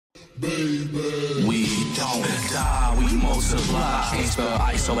We don't die, we multiply. Can't spell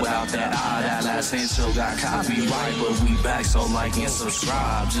ISO without that I. That last intro got copyright, but we back, so like and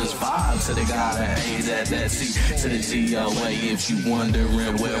subscribe. Just vibe to the guy that A, that C, to the GOA. If you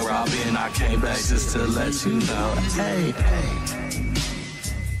wondering where I've been, I came back just to let you know. Hey, hey.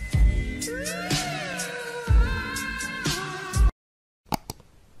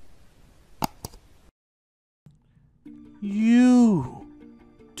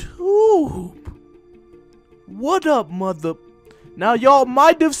 YouTube. What up, mother? Now, y'all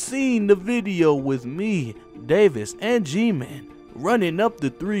might have seen the video with me, Davis, and Gman running up the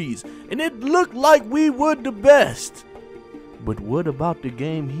threes, and it looked like we were the best. But what about the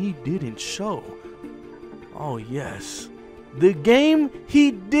game he didn't show? Oh, yes. The game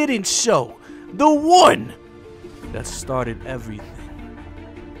he didn't show. The one that started everything.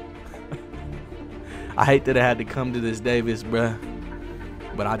 I hate that I had to come to this, Davis, bruh.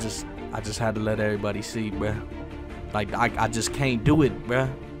 But I just had to let everybody see, bruh. Like, I just can't do it, bruh.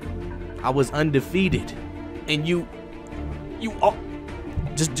 I was undefeated. And you all,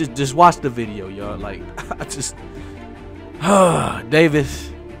 just watch the video, y'all. Like, I just,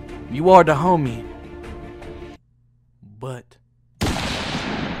 Davis, you are the homie. But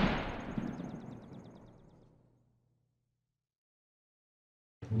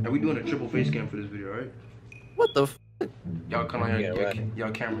are we doing a triple face cam for this video, right? what the f? Y'all come on here,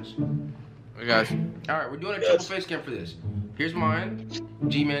 y'all cameras. I got you. Alright, we're doing a triple face cam for this. Here's mine,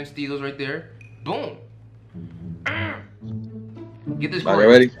 Gman, Steezo's right there. Boom. Get this cord.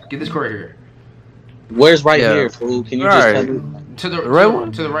 Ready? Get this cord here. Where's right here, fool? Can you just tell me? To the red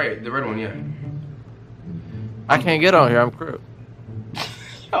one? To the right, the red one, yeah. I can't get on here. I'm crook.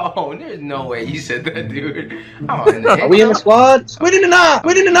 Oh, there's no way you said that, dude. Oh, Are we in the squad? Split in the knot!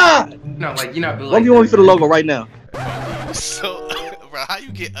 Split in the knot! No, like, you're not built What like do you want me for the logo right now? So, bro, how you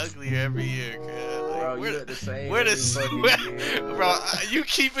get uglier every year, cuz? Like, Bro, you look the same. Bro, you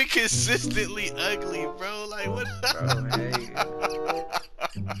keep it consistently ugly, bro. Like, what? Bro, hey.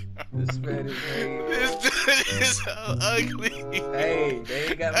 This man is hey. This dude is so ugly. Hey, they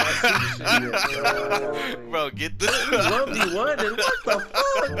ain't got my shit yet, Bro, get the. 1v1, what the fuck?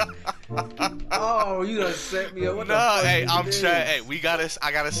 Oh, you done set me up. What the fuck? Hey, I'm trying. Hey,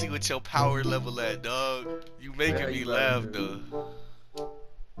 I gotta see what your power level at, dog. You making me laugh, though.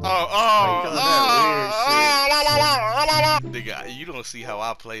 Nigga, you don't see how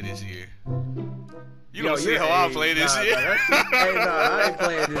I play this year. You don't see how I play this year. Hey, nah, I ain't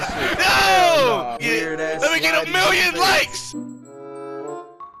playing this shit. No! Let me get 1 million likes!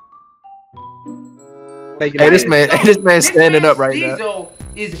 Hey, this man's standing up right now. Steezo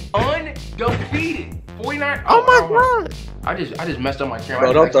is undefeated. 49. Oh my god! I just messed up my camera.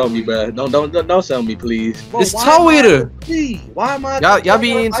 Bro, don't throw me, bro. Don't sell me, please. Bro, It's toe eater. Why am I? Y'all be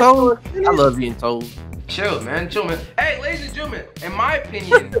eating toes? I love eating toes. Chill, man. Chill, man. Hey, ladies and gentlemen, in my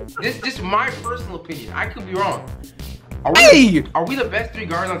opinion, this is my personal opinion. I could be wrong. Are we the best 3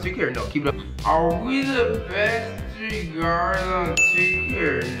 guards on 2K or no? Keep it up. Are we the best 3 guards on 2K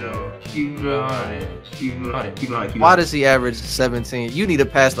or no? Keep it on it. Keep it on it. Keep it on it. Why does he average 17? You need to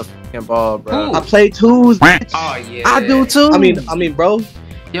pass the fucking ball, bro. Ooh. I play twos. Oh yeah. I do too. I mean, bro.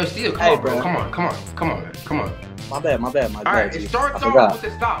 Yo, Steezo, Hey, come on, bro. Come on, man. Come on. My bad. Alright, it starts off with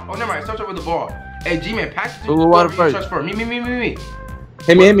the stop. Oh, never mind. It starts off with the ball. Hey, G-Man, pass it to Who wanted first? Me.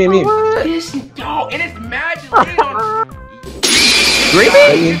 Hit me. This dog, and it's magic. On.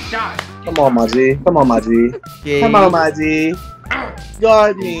 Dreamy? Come on, my G. Yeah. Come on, my G.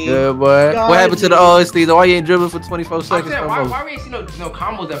 Guard me. Good boy. What happened to the old Steezo? Why you ain't dribbling for 24 seconds? Why we ain't see no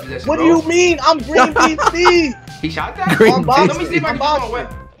combos after that? What do you mean? I'm green bean Steve. He shot that? Green Let me see if I I'm can get boxing. one.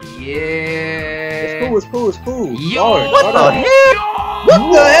 Yeah. It's cool. Yo. What the hell? What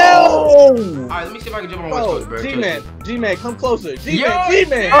the hell? Alright, let me see if I can jump on West Coast, bro. G-Man, come closer.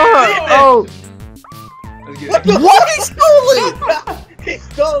 G-Man. Let's get it. What? He stole it. He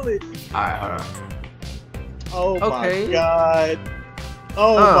stole it. Alright, hold on. Oh Okay. my god.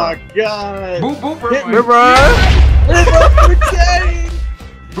 Oh my god. Boop, Boop,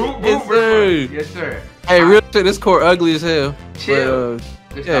 Yes, sir. Yes, sir. Hey, real shit, this court ugly as hell. Chill.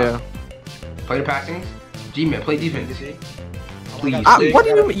 But, yeah. Play the passings. G-Man, play defense. Please. What do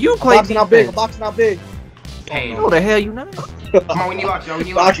you mean? You play boxing out big. Pain. Who the hell you not? Come on, we need locks, y'all. We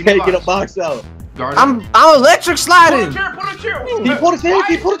need I locks. can't get a box out. Guard. I'm electric sliding. Pull the chair.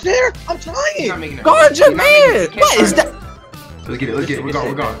 He pulled a chair. I'm He's not trying. making it. Guard your He's not making man. it. What is that? Let's get it. We're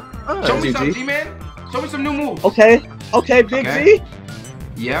gone. Show me some, G-Man. Show me some new moves. Okay, Big G.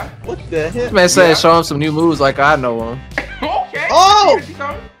 Yeah. What the hell? This man said show him some new moves like I know him. Okay. Oh!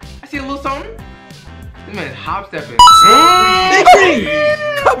 I see a little something. This man's hop stepping.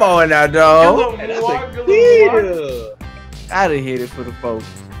 Come on now, dog. Good little walk, good little walk. Gotta hit it for the folks.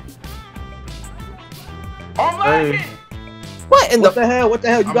 I'm like, What in What the hell? What the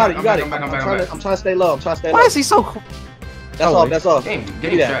hell? You I'm got back, it. You got I'm it. back, I'm back, I'm I'm trying to stay low. I'm trying to stay low. Why is he so cool? That's all. That's all. damn, Give get me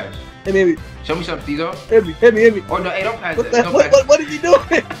him that. trash. Hit me. Show me something, Steezo. Hit me. Hit me. Hit me. Oh no, hey, don't pass What it. the? Don't What? pass What is he doing?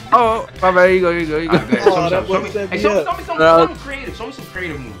 Oh, my bad. Here you go. Here you go. Here you it. go. Alright, Oh, that show boy me set hey, me show up. me something creative. Show me some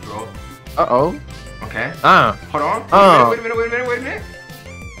creative moves, bro. Uh-oh. Okay. Uh. Hold on. Wait a minute.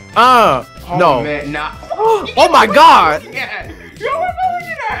 Oh No. man, nah. Oh my God. Yeah. Yo, look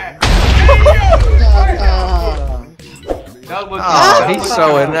at that. That was He's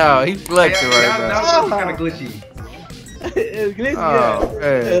showing out. He's flexing right now. That was kind of glitchy. It's glitchy. Oh,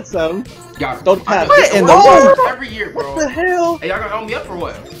 man. That's something. Got Don't pass. What in the world? every year, bro. What the hell? Hey, y'all gonna help me up or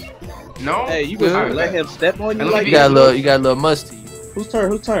what? No. Hey, you Good. gonna let him step on you Hey, like You that? got a little musty. Whose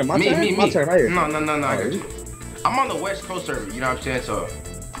turn? Whose turn? My turn. Me. My turn right here. No. I got you. I'm on the West Coast server. You know what I'm saying? So.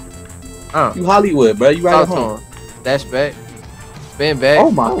 You Hollywood, bro. You right at Talk home. to him. Dash back. Spin back.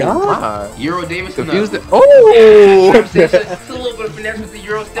 Oh my God. My. Euro Davis Confused and it. You know what I'm Oh. saying? It's a little bit of finesse with the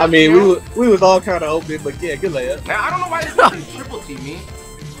Euro step. I mean, you know? we was all kind of open, but yeah, good layup. Now, I don't know why this is triple team me.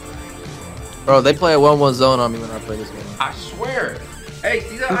 Bro, they play a 1-1 zone on me when I play this game. I swear. Hey,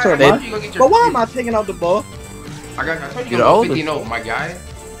 see that? Whose I turn, told man? you to go get your. But why am I taking out the ball? I told you You're to go older. 50-0, my guy.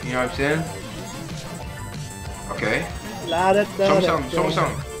 You know what I'm saying? Okay. Show me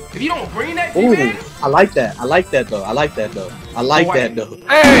something. If you don't bring that, Ooh, man. I like that. I like that though. I like that though.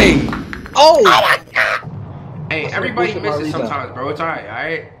 Hey! Oh! Hey, everybody Push it, misses Marisa. sometimes, bro. It's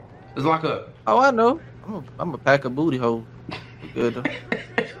alright. Let's lock up. Oh, I know. I'm a pack of booty hole. Good though.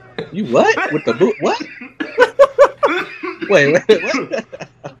 You what? With the boot? What? wait, what?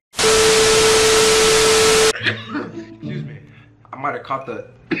 Excuse me. I might have caught the.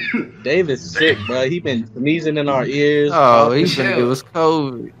 Davis sick, bro. He been sneezing in our ears. Oh, he's chill. finna give us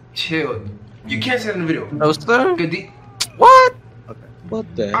COVID. Chill. You can't say that in the video. No, sir. Good D. What?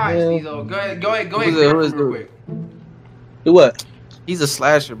 What the Alright, hell? Steezo. Go ahead. Who's it? Who is real it? quick. Do what? He's a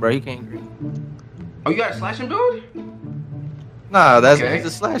slasher, bro. He can't green. Oh, you got a slashing build? Nah, Okay. he's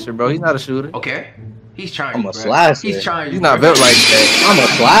a slasher, bro. He's not a shooter. Okay. He's trying. I'm a bro. slasher. He's trying. He's not built like that. I'm a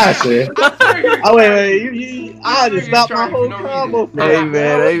slasher. Oh wait, you I just stopped my whole combo. for Hey that,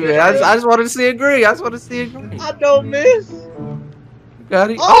 man, hey man. I just wanted to see a green. I don't miss. You got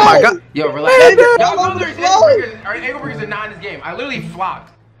it? Oh! Oh my God. Yo, relax. Hey, man. Y'all All know over there's the floor. ankle breakers are not in this game. I literally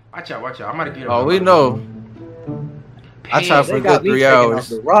flopped. Watch out. I'm gonna get him. Oh, we know. I tried for They a got good me 3 taking out hours.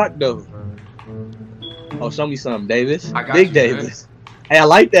 the rock though. Oh, show me something, Davis. I got Big you, Davis. Hey, I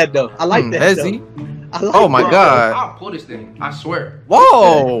like that though. I like that. Hezzy. Though. I like Oh my that. God. I'll pull this thing. I swear.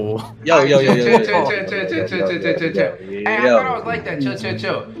 Whoa. Yo. Chill. Hey, I thought I was like that. Chill.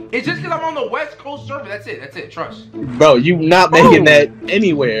 It's just because I'm on the West Coast server. That's it. Trust. Bro, you not making that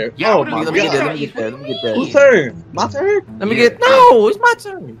anywhere. Yeah, Oh I'm my Let me get that. God. Let me get that. Let me get Whose that. turn? My turn? Let me get. No, it's my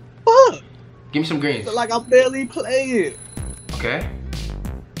turn. Fuck. Give me some greens. Feel like I'm barely playing. Okay.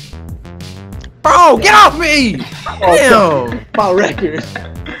 Bro, get off me. Oh, Damn. my record.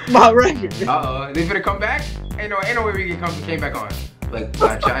 My record. They finna come back? Ain't no way we came back on. Like,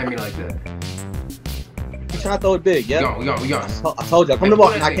 I mean like that. You trying to throw it big, yeah? We gone. I told you, come to the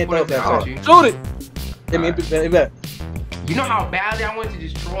ball. I can't throw it that you. Shoot it. Hit me, hit me back. You know how badly I wanted to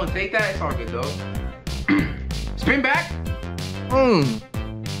just troll and take that? It's all good though. Spin back.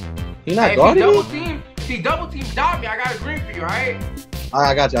 You not Hey, guarding me? if he double team dot me, I got a green for you, alright?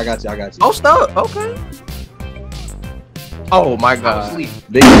 I got you. Oh, stop. Okay. Oh my I was God. asleep.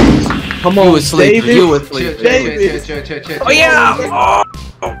 Big. Come on, You was sleeping. Davis. You was sleeping. Chill. Oh yeah.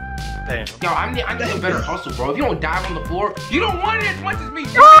 Damn. Yo, I need a better hustle, bro. If you don't dive on the floor, you don't want it as much as me.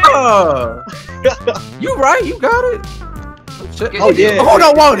 You right. You got it. Shit. Oh yeah. Oh,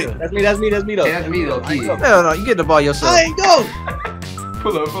 don't want it. That's me though. Hey, that's me though, key. Hell no. You get the ball yourself. I ain't go.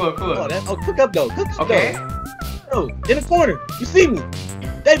 Pull up. Cook up though. Cook up Okay. though. In the corner. You see me.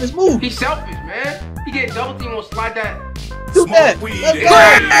 Davis, move. He's selfish, man. He get double team, will slide that. Do that. weed. Let's go.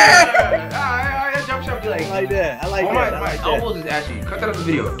 That jump shot be like. I like that. I like Oh that. my I like that. elbows is ashy. Cut that out the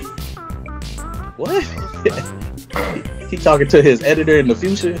video. What? He talking to his editor in the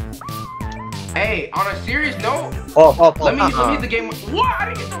future. Hey, on a serious note, Oh. let me hit the game. What? I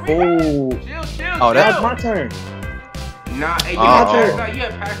didn't get the rebound. Chill. Oh, That was my turn. Nah, hey, you Uh-oh.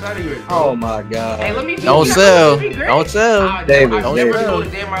 had passed out of yours, bro. Oh my God. Hey, let me be Don't great. sell. Let me be great. Don't sell. David, I've David. never known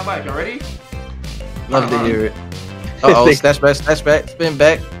a day in my life. Y'all ready? Love to hear it. Uh-oh. Snatch back. Spin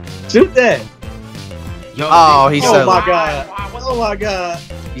back. Shoot that. Yo, Oh, David. he's Oh selling. my God. What's Oh my God.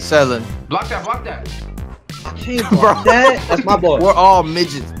 He's selling. Block that. I can't block that. That's my boy. We're all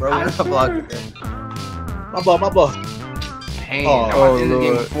midgets, bro. We're not blocking that. My ball. Dang, Oh, I'm about to end this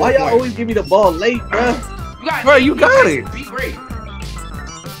game Lord. with 4 Why y'all points. always give me the ball late, bro? Bro, you got it. Be great.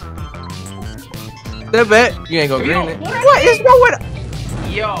 That back. You ain't gonna Yo, green it. what? What is wrong with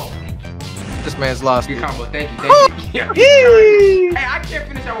Yo. this man's lost Good it. combo. Thank you. Hey, I can't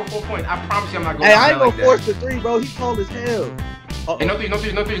finish out with 4 points. I promise you I'm not going Hey, down I ain't like gonna force that. the 3, bro. He cold as hell. Hey, no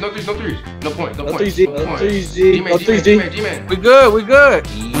threes. No point. No 3G. No 3G. G-Man, No 3G. G-Man. We good.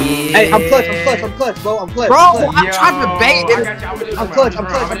 Hey, I'm clutch, bro. I'm clutch. Bro, I'm clutch. I'm trying to bait I it. got you. I'm clutch. I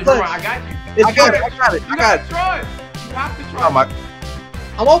got you. It's I got it. clutch. I got it. You gotta try. You have to try. Oh my.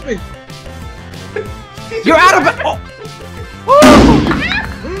 I'm open. You're out of it.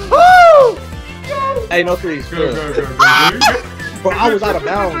 Hey, no 3s. Go. Bro, I was out of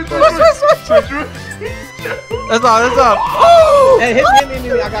bounds, bro. That's all. Oh! Hey, hit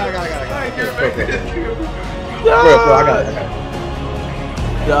me. I got it. Bro, I got it.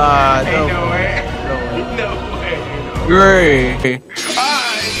 God, Ain't no way. Great.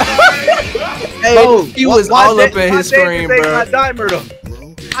 Hey, Bro, he was all up in his screen, bro.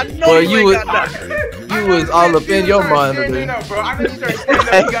 I know Well, you you ain't got that. You was all up in your monitor.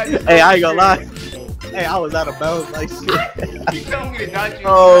 Hey, I ain't gonna lie. Hey, I was out of bounds like shit. You told me to dodge you.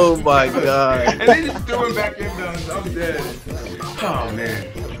 Oh my god. And they just threw him back in bounds. I'm dead. Oh man.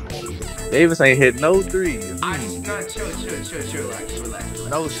 Davis ain't hit no 3s. Chill. Relax.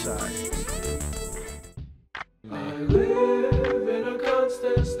 No shot.